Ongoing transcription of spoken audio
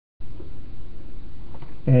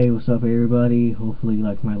Hey, what's up everybody? Hopefully you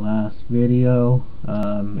liked my last video.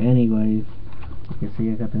 Anyways, you can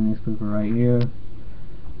see I got the newspaper right here.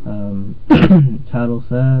 Title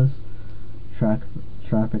says,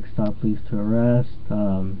 traffic stop leads to arrest.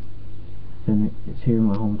 Then it's here in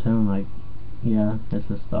my hometown, like, yeah,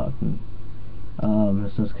 it's a Stockton.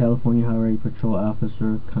 It says California Highway Patrol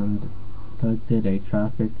officer conducted a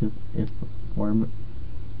traffic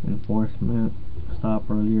enforcement stop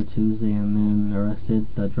earlier Tuesday and then arrested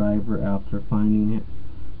the driver after finding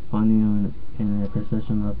him in a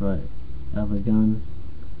possession of a gun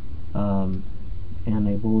and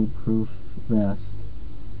a bulletproof vest.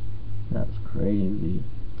 That's crazy.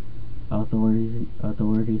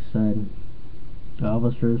 Authorities said the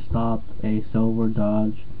officers stopped a silver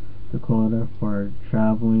Dodge Dakota for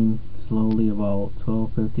traveling slowly about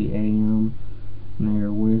 12:50 a.m.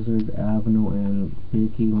 near Wizard Avenue and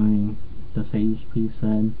Vicky Lane. The CHP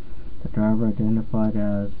said the driver, identified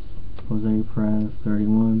as Jose Perez,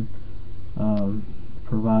 31,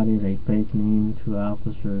 provided a fake name to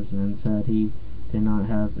officers and said he did not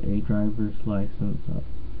have a driver's license.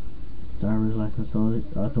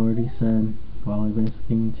 Authorities said while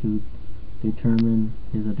investigating to determine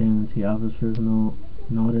his identity, officers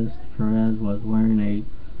noticed Perez was wearing a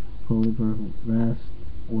bulletproof vest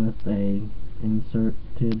with a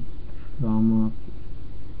inserted trauma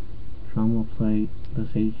plate. The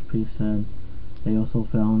CHP said they also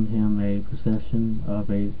found him a possession of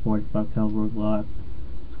a 45 caliber Glock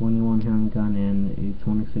 21 handgun and a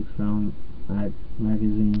 26 round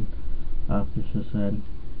magazine. Officers said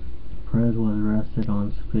Perez was arrested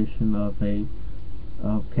on suspicion of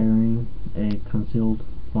carrying a concealed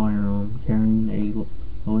firearm, carrying a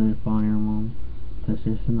loaded firearm,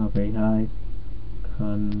 possession of a high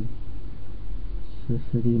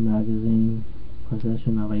capacity magazine,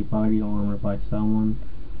 possession of a body armor by someone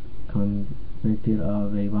convicted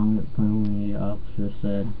of a violent felony, officer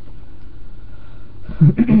said.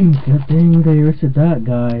 Good thing they arrested that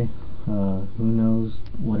guy. Who knows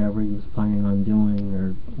whatever he was planning on doing,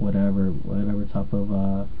 or whatever type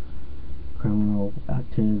of criminal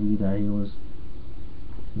activity that he was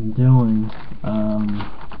doing.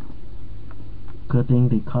 Good thing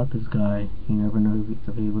they caught this guy. You never know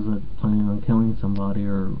if he was planning on killing somebody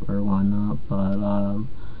or whatnot. But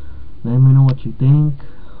let me know what you think.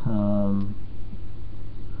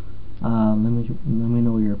 Let me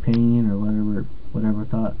know your opinion or whatever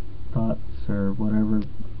thoughts or whatever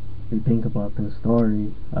you think about this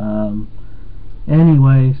story.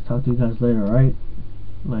 Anyways, talk to you guys later, alright?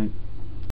 Like,